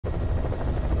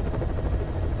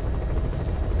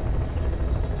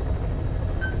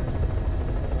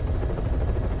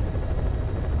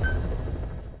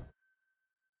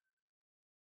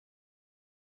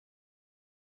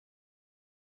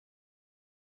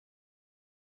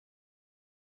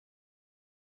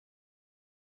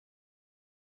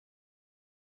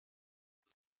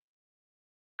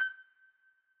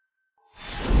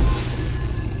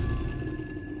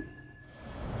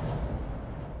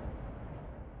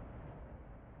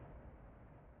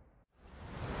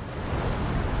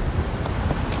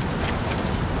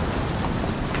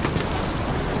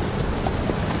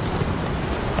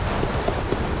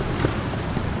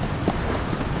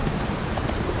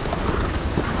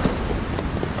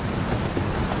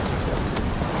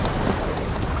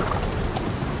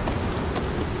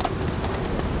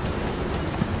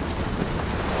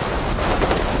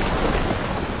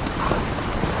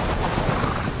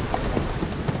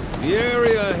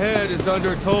ahead is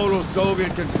under total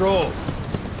Soviet control.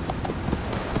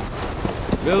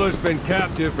 Miller's been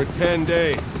captive for 10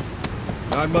 days.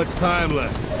 Not much time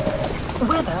left.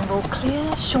 Weather will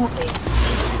clear shortly.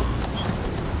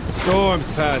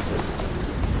 Storm's passing.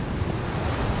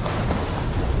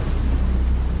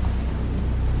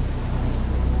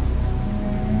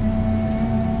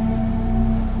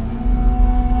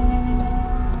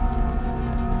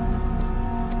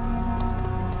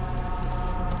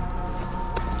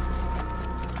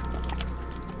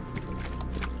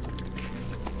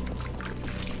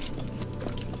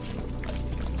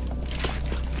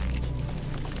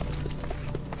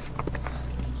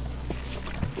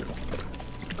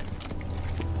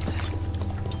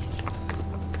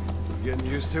 Getting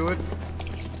used to it?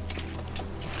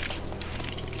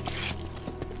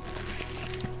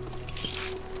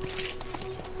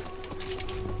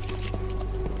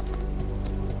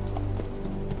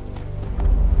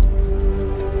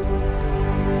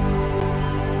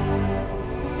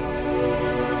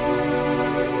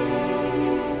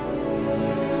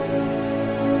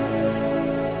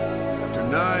 After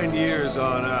 9 years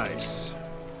on ice,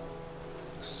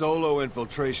 solo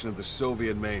infiltration of the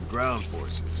Soviet main ground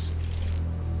forces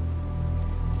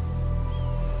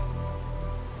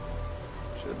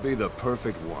should be the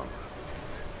perfect one.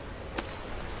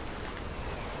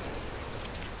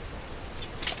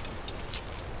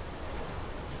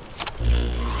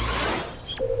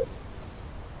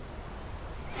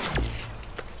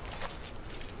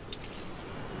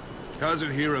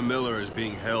 Kazuhira Miller is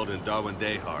being held in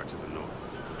Dawandehar to the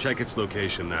north. Check its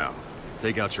location now.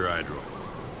 Take out your iDroid.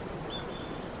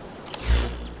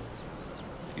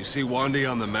 You see Wandi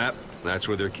on the map? That's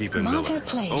where they're keeping Miller.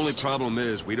 Only problem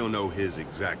is, we don't know his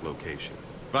exact location.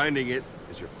 Finding it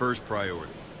is your first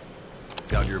priority.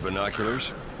 Got your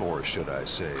binoculars? Or should I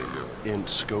say, your int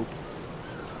scope?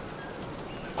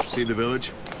 See the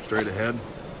village? Straight ahead?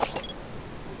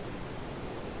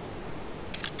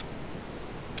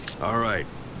 All right,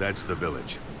 that's the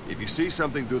village. If you see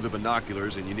something through the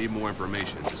binoculars and you need more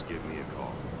information, just give me a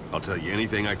call. I'll tell you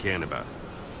anything I can about it.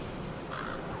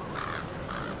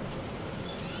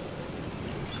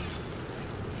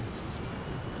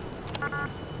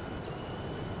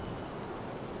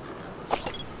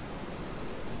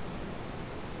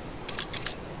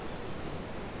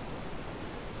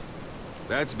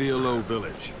 That's Violo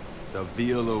Village, the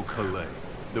Violo Calais.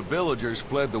 The villagers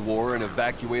fled the war and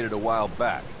evacuated a while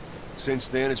back. Since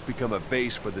then, it's become a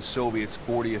base for the Soviets'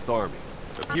 40th Army.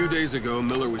 A few days ago,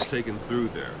 Miller was taken through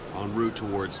there, en route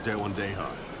towards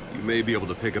Dawandehar. You may be able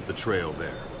to pick up the trail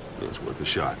there. It's worth a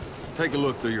shot. Take a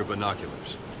look through your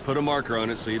binoculars. Put a marker on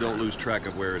it so you don't lose track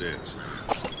of where it is.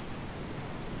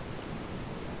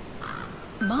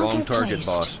 Wrong target,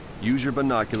 boss. Use your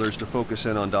binoculars to focus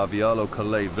in on Davialo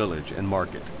Calais village and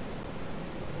mark it.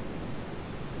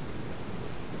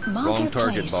 Wrong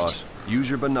target, boss. Use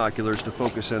your binoculars to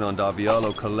focus in on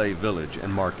Davialo Calais village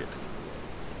and mark it.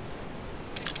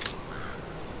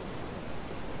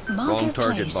 Wrong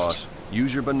target, boss.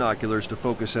 Use your binoculars to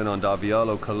focus in on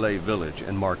Davialo Calais village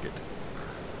and mark it.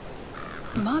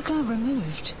 Marker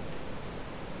removed.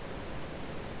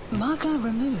 Marker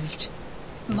removed.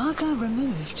 Marker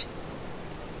removed.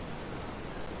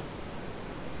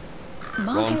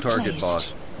 Wrong target,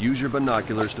 boss. Use your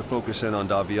binoculars to focus in on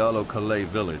Davialo Calais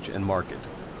village and mark it.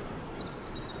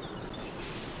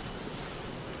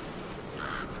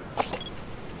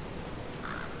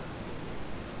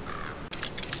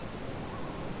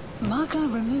 Marker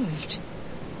removed.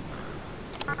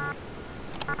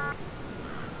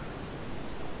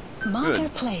 Marker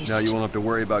Good. placed. Now you won't have to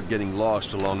worry about getting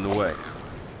lost along the way.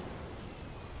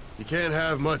 You can't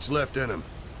have much left in him.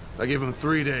 I give him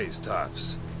 3 days,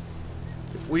 tops.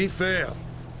 If we fail,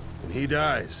 and he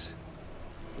dies,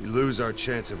 we lose our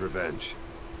chance of revenge.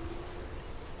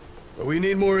 But we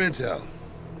need more intel.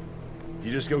 If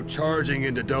you just go charging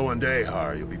into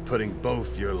Dawandehar, you'll be putting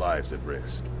both your lives at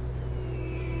risk.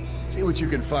 See what you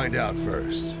can find out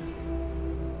first.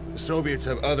 The Soviets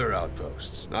have other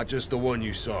outposts, not just the one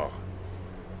you saw.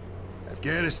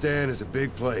 Afghanistan is a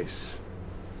big place.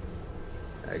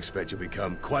 I expect you'll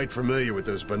become quite familiar with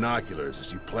those binoculars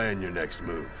as you plan your next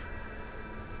move.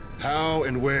 How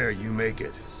and where you make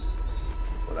it,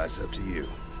 well, that's up to you.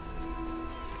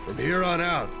 From here on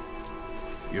out,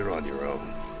 you're on your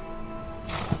own.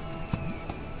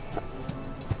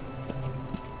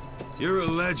 You're a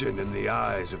legend in the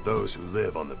eyes of those who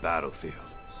live on the battlefield.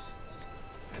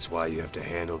 That's why you have to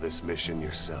handle this mission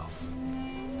yourself.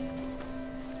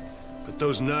 Put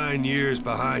those 9 years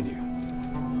behind you,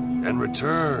 and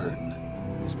return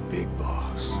as Big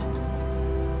Boss.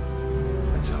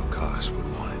 That's how Koss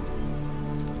would want it.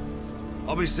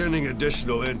 I'll be sending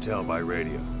additional intel by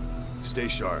radio. Stay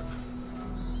sharp.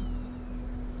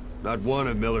 Not one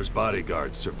of Miller's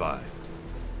bodyguards survived.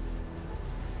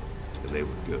 And they were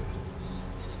good.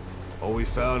 All we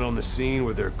found on the scene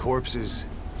were their corpses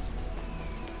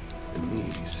and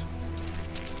these.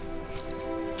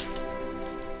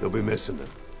 You'll be missing them.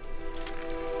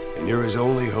 And you're his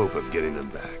only hope of getting them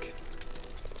back.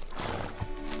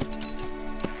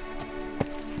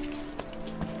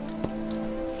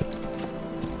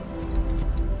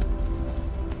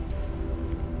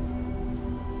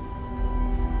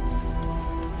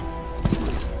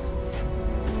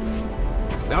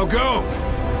 Now go!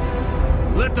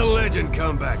 Let the legend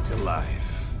come back to life.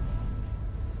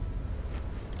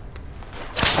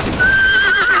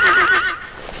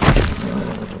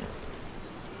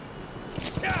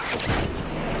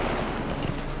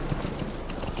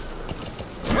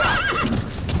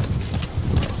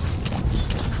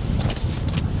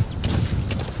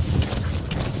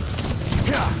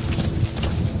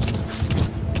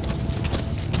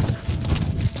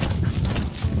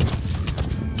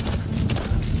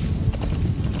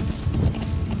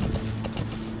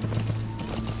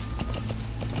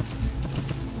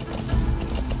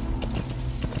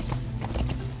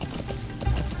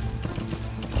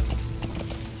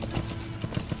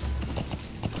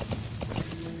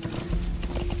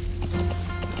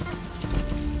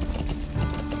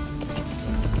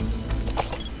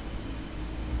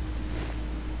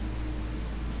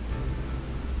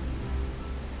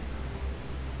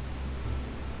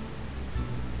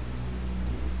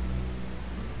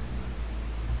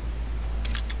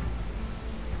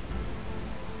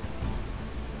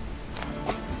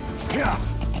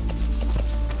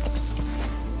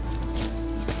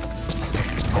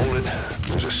 Hold it.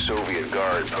 There's a Soviet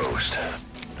guard post.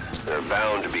 There are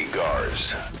bound to be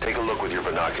guards. Take a look with your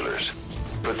binoculars.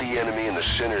 Put the enemy in the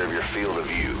center of your field of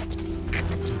view.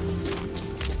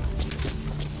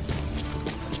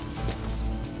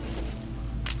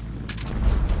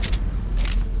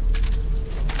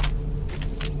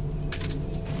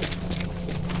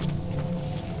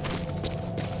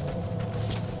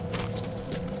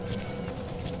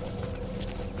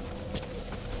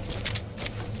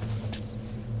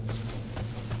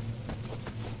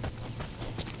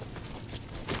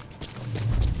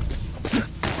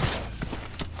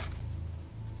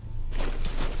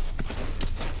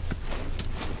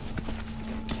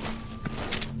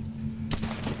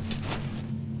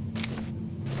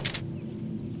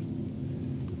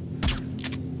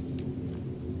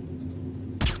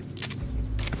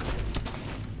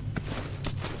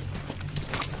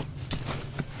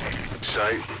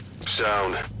 Sight,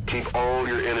 sound, keep all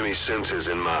your enemy senses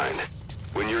in mind.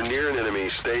 When you're near an enemy,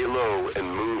 stay low and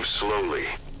move slowly.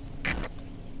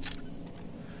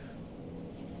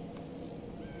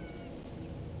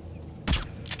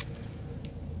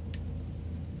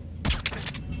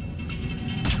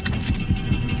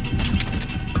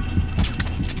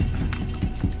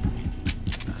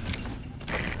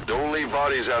 Don't leave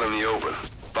bodies out in the open.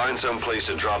 Find some place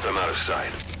to drop them out of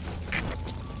sight.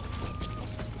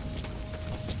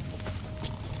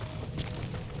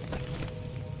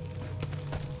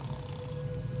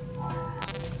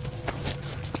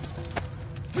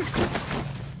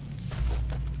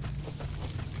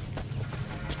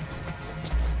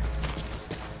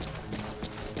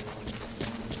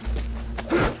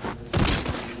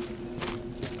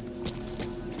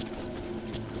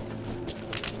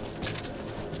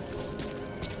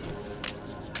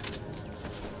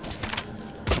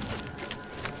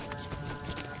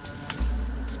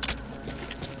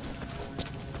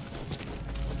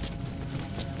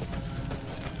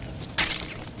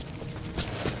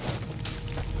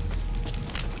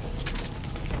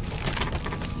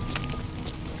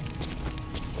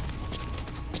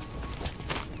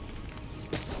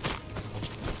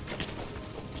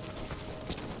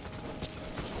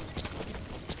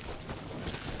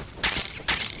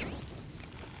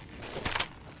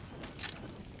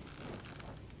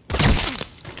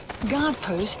 Guard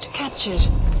post captured.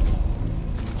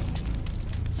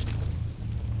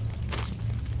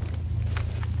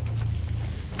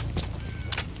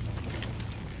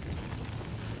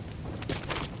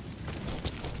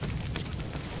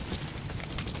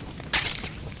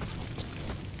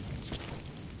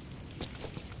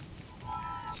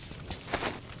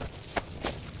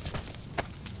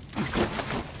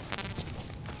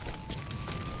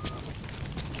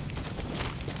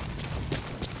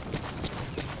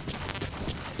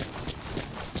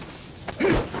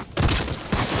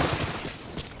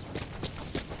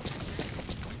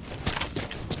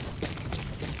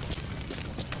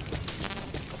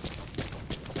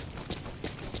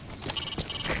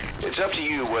 It's up to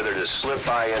you whether to slip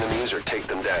by enemies or take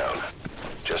them down.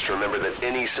 Just remember that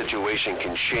any situation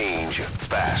can change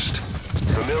fast.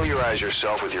 Familiarize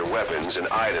yourself with your weapons and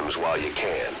items while you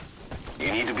can.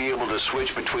 You need to be able to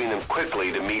switch between them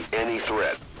quickly to meet any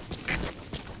threat.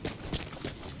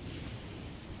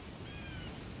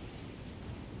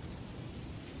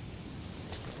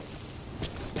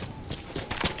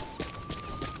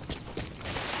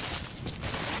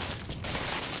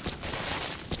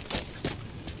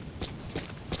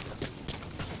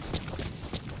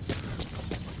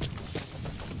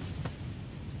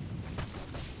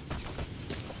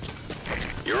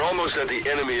 You're almost at the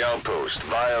enemy outpost,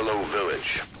 Violo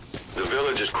Village. The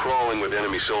village is crawling with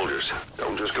enemy soldiers.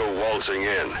 Don't just go waltzing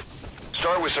in.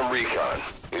 Start with some recon.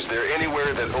 Is there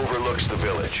anywhere that overlooks the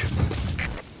village?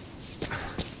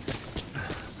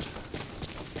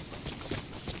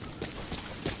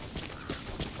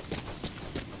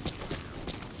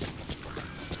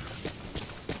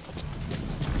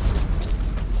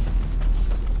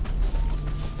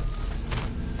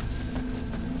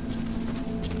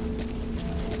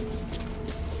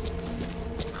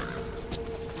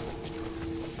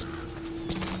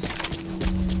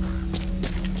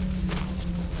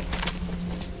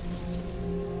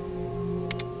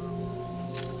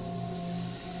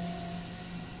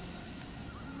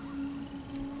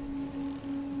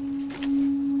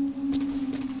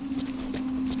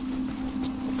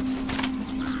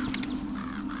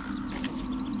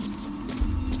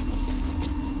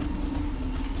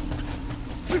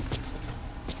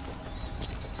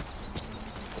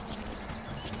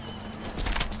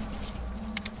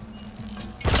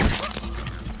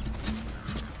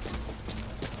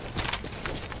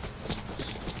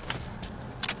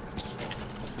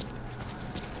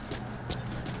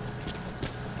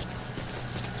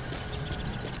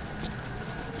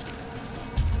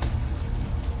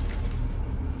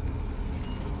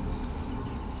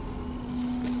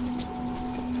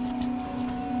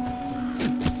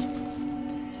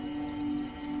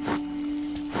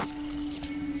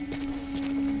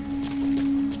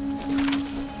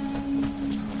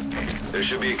 There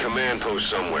should be a command post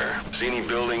somewhere. See any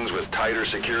buildings with tighter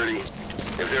security?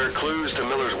 If there are clues to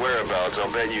Miller's whereabouts,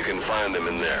 I'll bet you can find them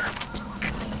in there.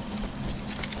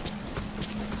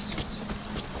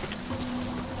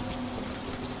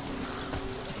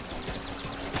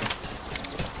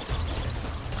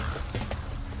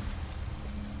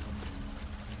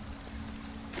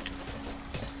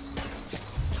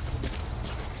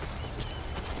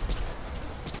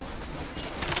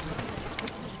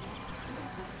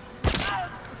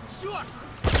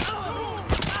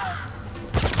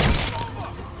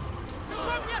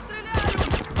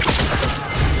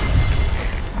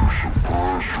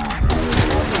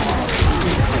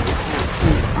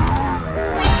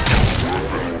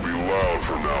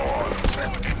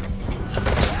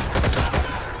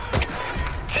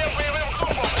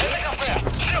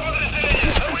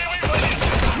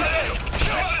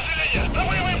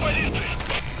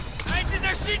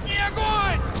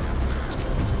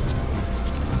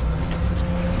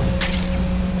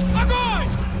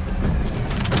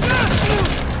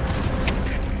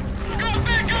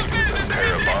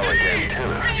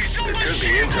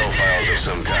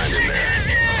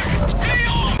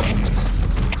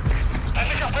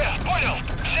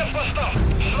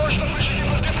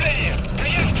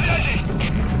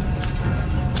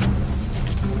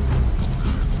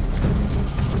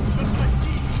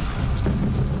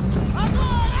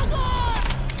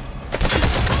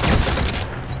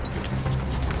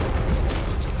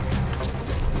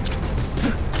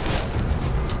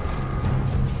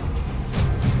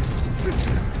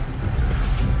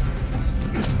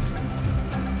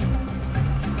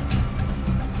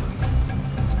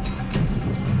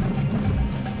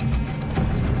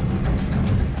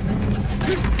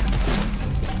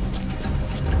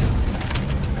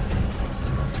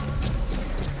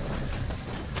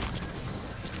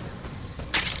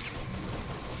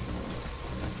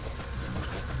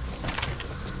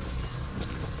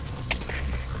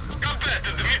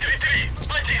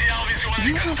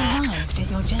 You have arrived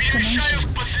at your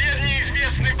destination. Последние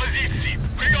известные позиции.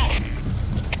 Прием!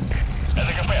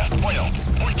 Это КП, понял.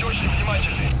 Будьте очень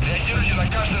внимательны. Реагируйте на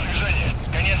каждое движение.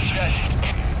 Конец связи.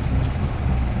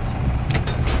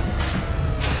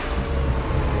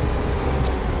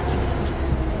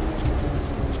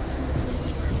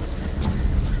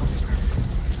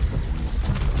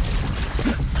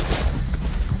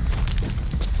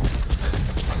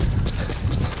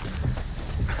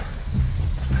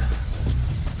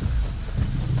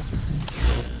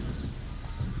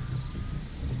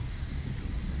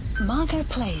 Marker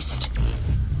placed.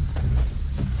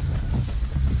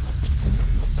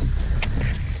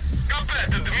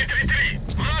 Это Дмитрий 3.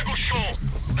 Враг ушел.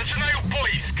 Начинаю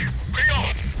поиск. Прием.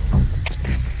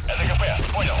 Это КП.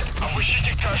 Понял.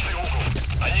 Обыщите каждый угол.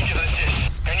 Они где-то здесь.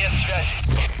 Конец связи.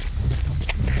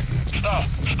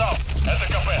 Штаб. Это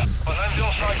КП.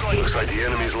 Занялся огонь. Looks like the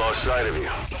enemy's lost sight of you.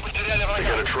 Потеряли They're врага.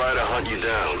 gonna try to hunt you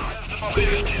down.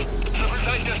 Поблизости.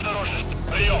 Соблюдайте осторожность.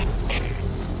 Прием.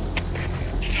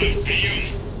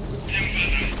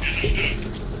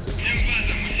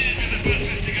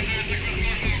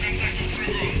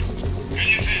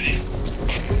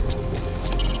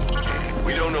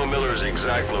 We don't know Miller's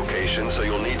exact location, so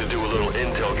you'll need to do a little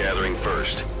intel gathering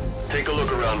first. Take a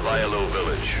look around Vialo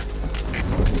Village.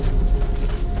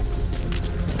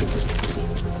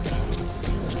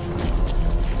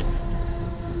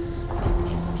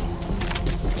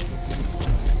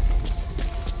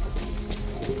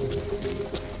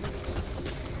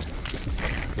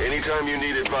 Anytime you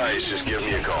need advice, just give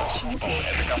me a call.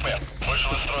 Это КП.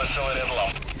 Вышел из строя целый ряд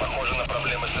ламп. Похоже на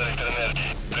проблемы с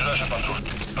электроэнергией. Ближайший патруль.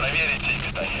 Проверите их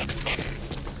питание.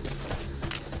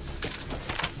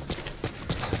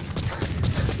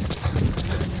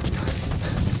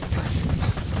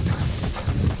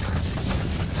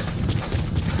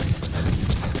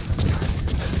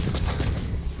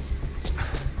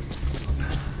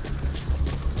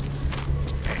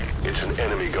 It's an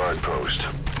enemy guard post.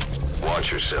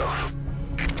 Watch yourself.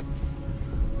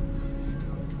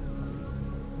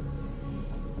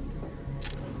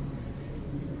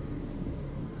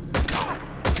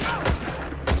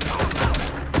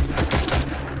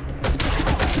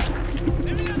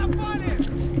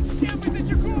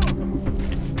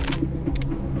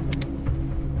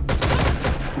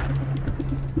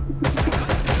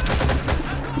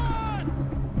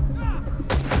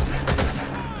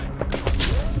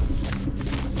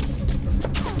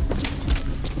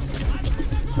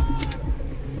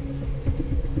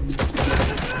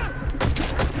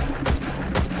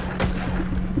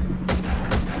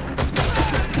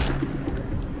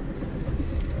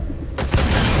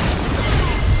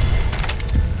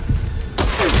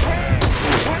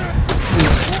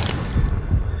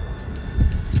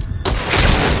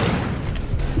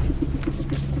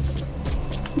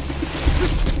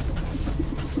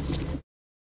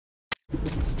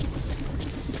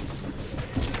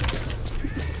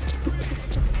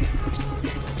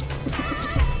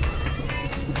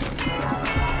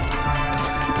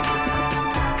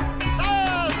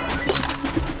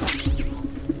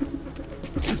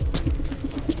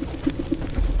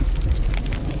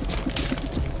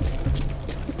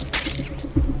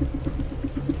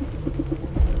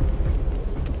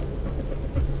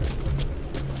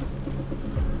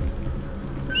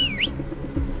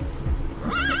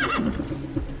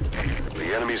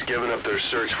 Enemy's given up their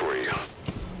search for you,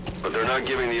 but they're not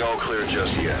giving the all-clear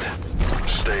just yet.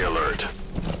 Stay alert.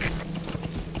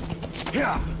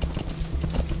 Yeah.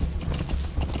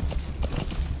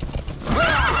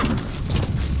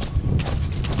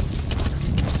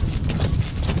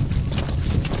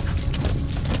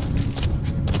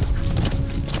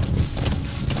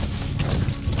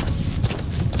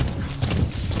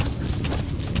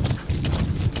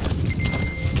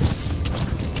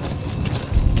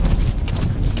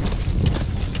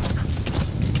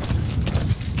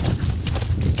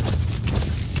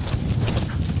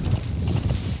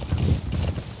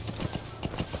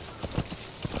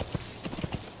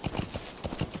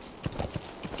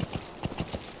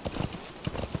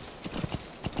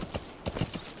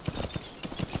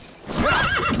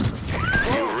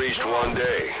 One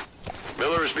day.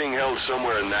 Miller is being held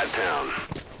somewhere in that town,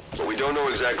 but we don't know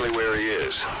exactly where he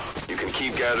is. You can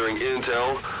keep gathering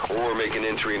intel or make an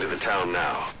entry into the town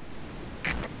now.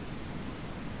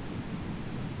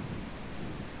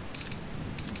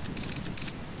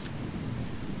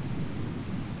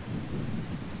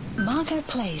 Marker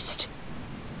placed.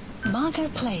 Marker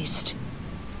placed.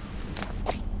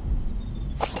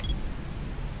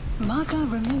 Marker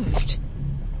removed.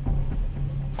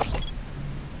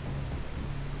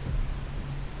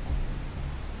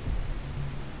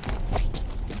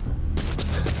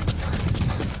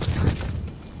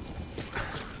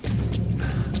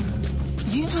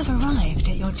 You have arrived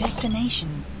at your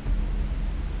destination.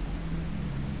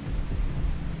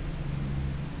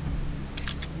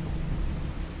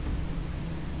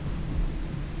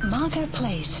 Marker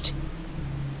placed.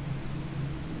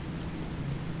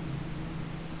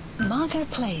 Marker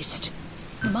placed.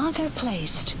 Marker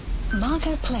placed.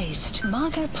 Marker placed.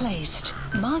 Marker placed.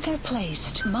 Marker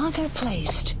placed. Marker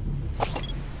placed.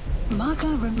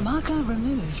 Marker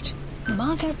removed.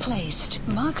 Marker placed.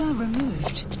 Marker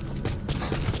removed.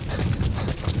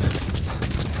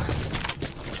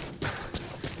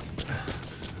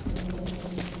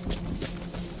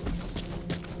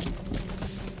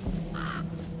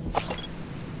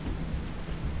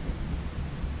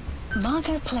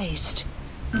 Marker placed.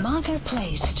 Marker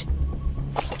placed.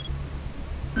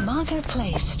 Marker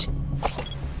placed.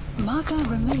 Marker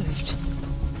removed.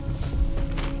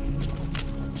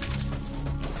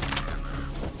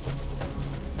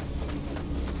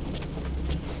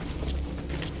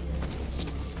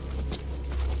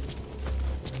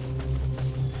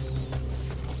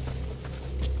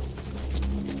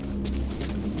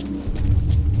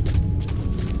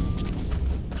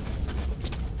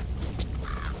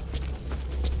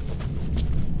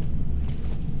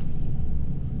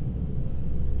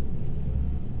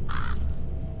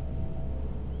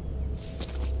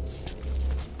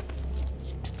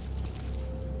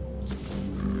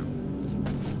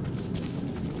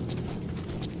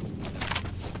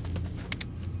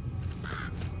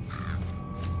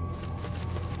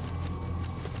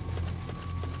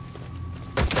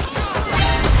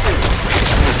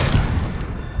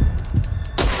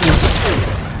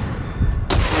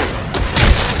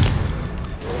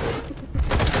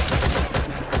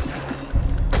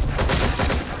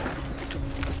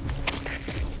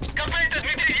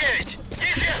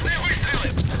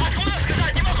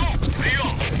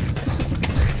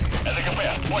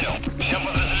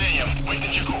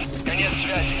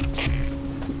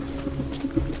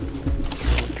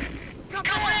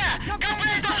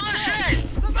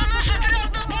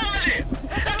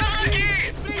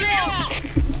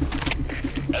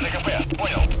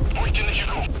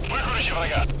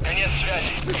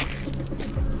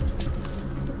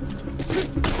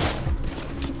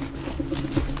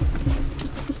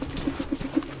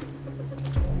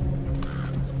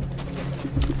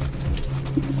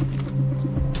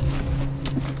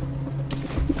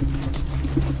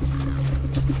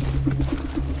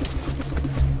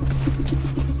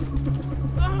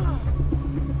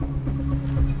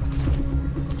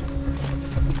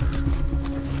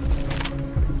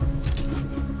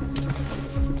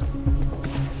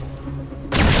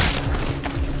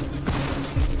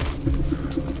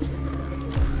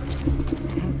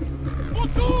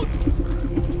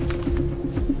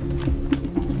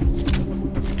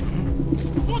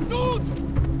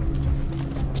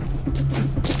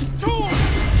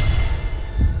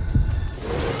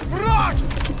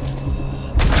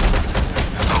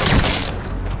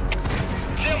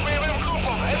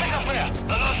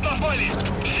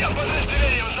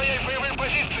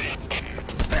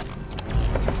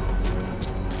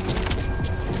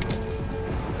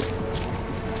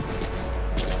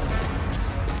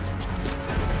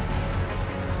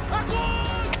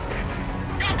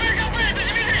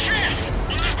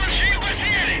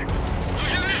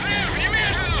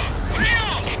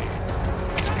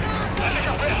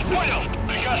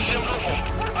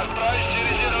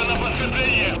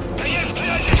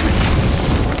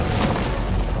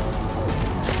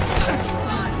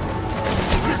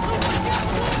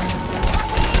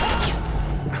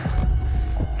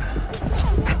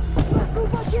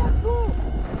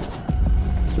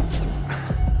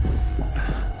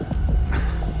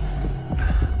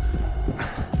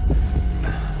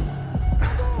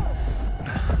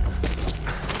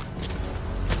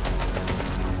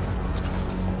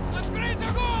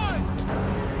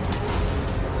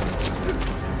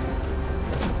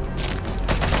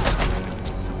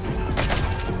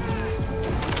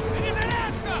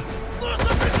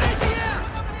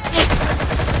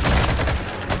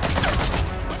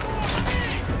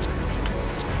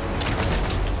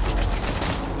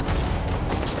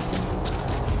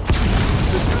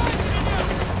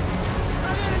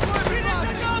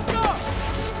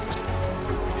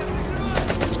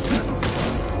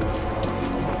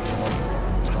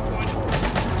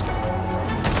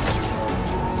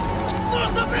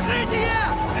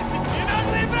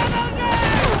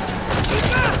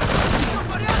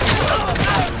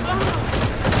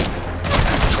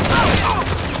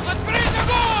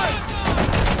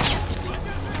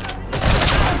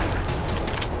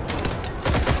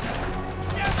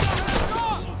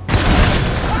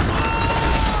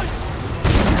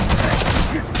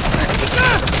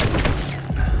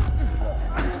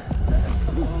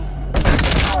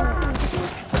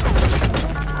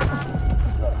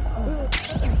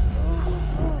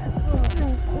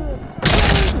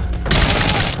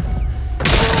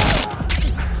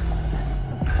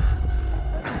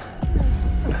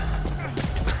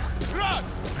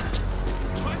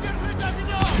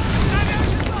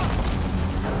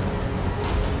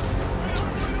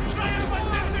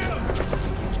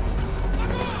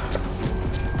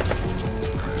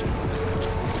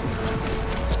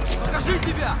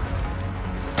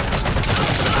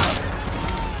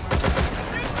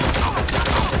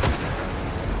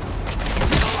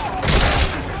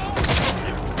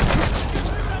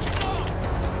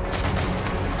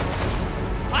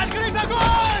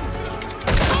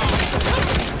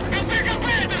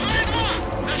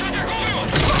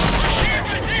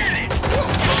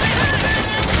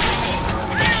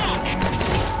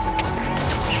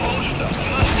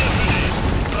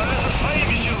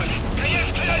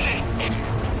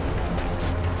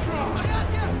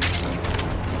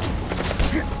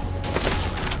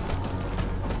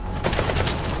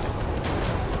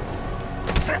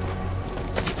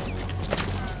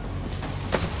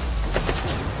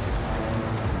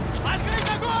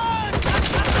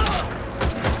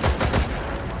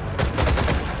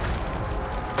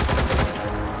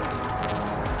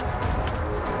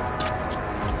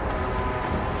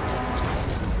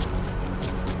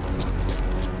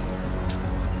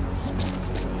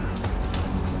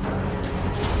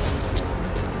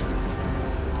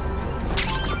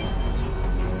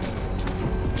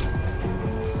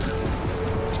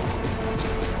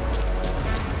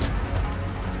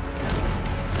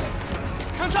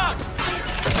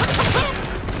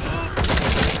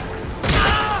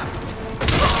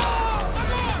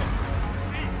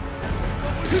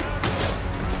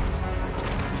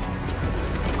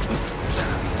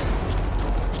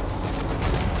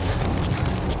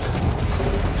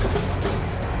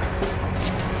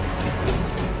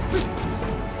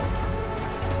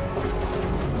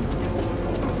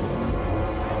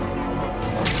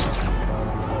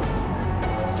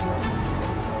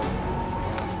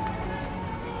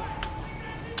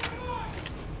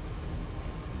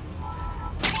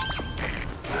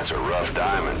 That's a rough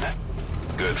diamond.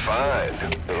 Good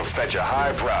find. It'll fetch a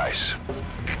high price.